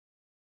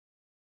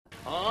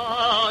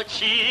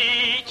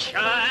Oči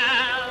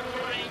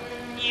černé,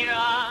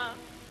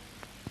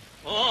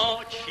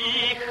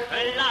 oči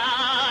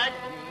chladné.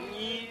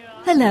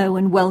 Hello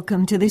and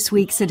welcome to this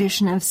week's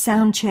edition of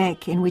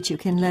SoundCzech, in which you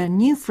can learn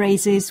new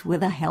phrases with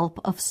the help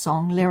of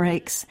song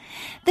lyrics.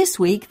 This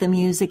week the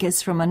music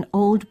is from an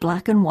old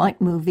black and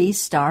white movie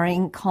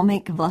starring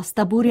comic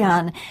Vlasta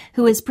Burian,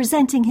 who is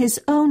presenting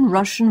his own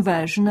Russian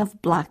version of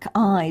Black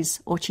Eyes,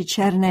 Oči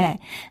černé,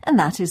 and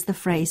that is the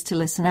phrase to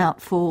listen out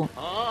for.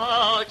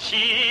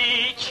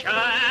 Oči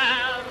černé,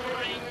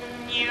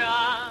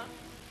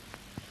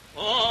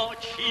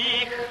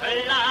 oči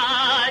chladné.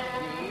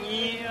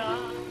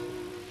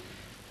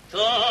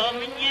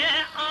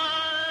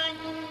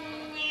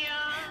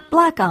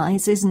 Black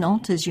eyes is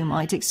not, as you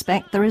might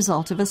expect, the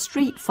result of a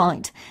street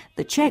fight.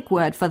 The Czech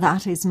word for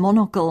that is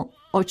monocle.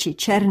 Oči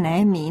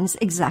černé means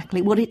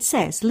exactly what it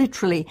says,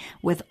 literally,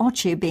 with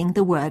oči being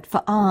the word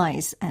for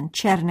eyes and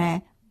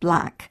černé,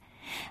 black.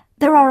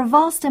 There are a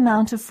vast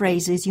amount of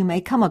phrases you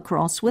may come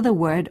across with the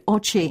word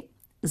oči.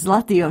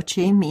 Zlatý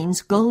oči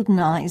means golden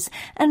eyes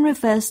and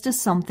refers to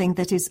something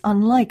that is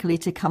unlikely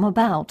to come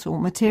about or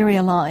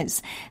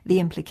materialize, the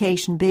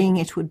implication being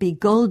it would be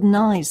golden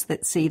eyes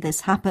that see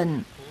this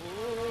happen.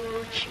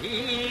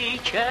 Oči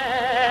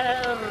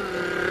černé,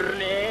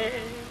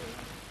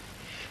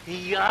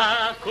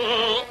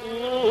 jako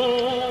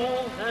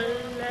uhle,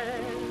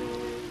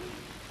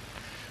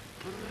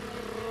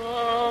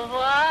 pro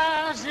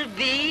vás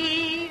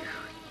bych.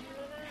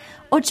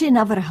 Oči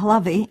navrch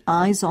hlavy,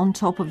 eyes on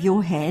top of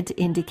your head,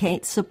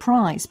 indicates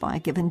surprise by a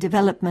given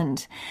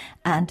development.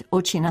 And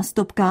oči na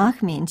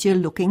stopkách means you're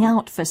looking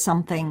out for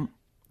something.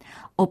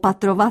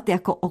 Opatrovat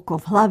jako oko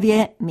v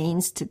hlavě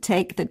means to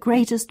take the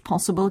greatest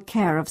possible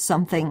care of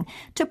something,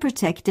 to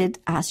protect it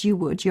as you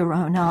would your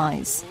own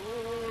eyes.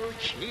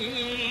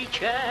 Oči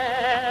černé,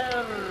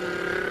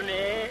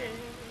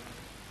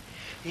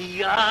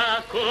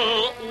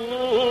 jako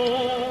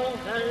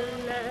uhle.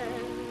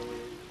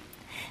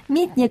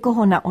 Mít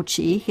někoho na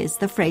očích is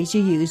the phrase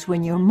you use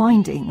when you're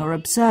minding or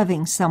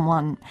observing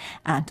someone.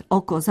 And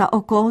oko za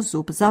oko,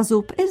 zub za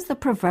zub is the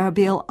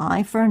proverbial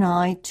eye for an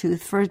eye,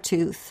 tooth for a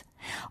tooth.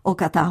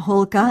 Okatá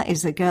holka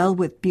is a girl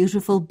with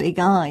beautiful big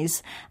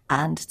eyes.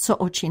 And co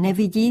oči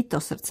nevidí, to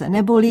srdce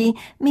nebolí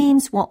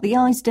means what the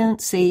eyes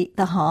don't see,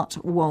 the heart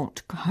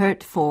won't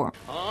hurt for.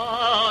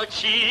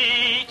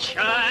 Oči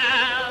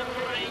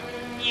černé,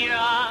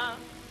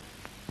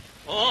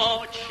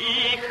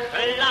 oči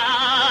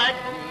chladné.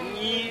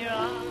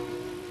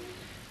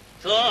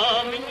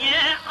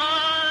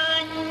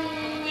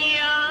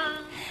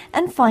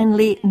 And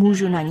finally,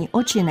 můžu na ní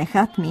oči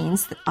nechat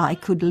means that I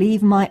could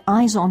leave my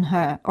eyes on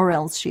her, or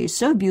else she is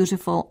so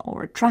beautiful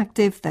or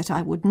attractive that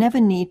I would never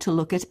need to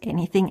look at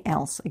anything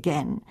else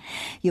again.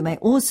 You may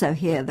also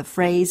hear the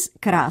phrase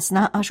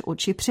krásná až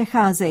oči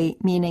přecházejí,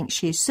 meaning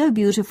she is so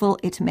beautiful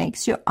it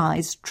makes your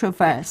eyes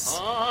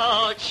traverse.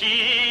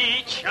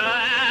 Oči černé,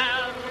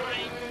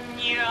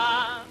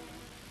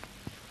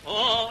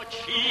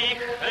 oči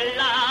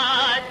chladné.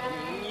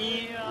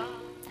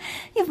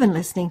 You've been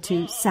listening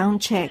to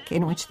SoundCzech,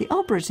 in which the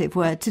operative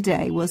word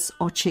today was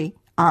oči,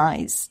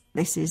 eyes.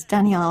 This is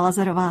Daniela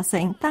Lazarová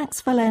saying thanks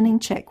for learning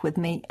Czech with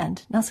me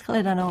and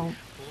naschledanou.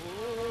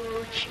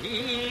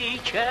 Oči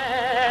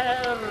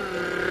černé,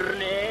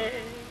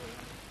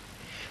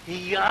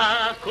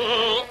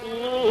 jako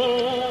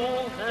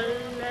uhle,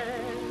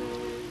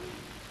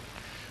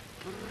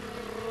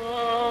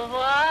 pro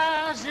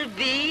vás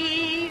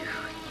bych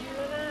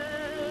chtěl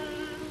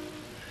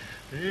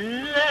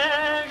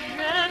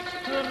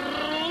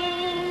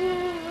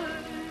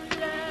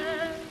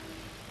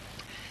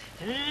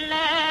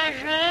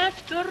ležet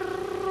v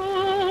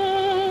truhle,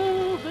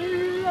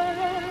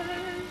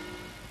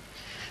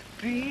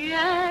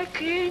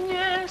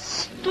 pěkně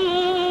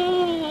stuhle,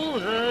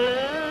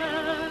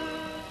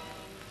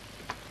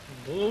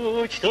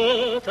 buď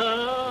to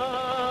tak.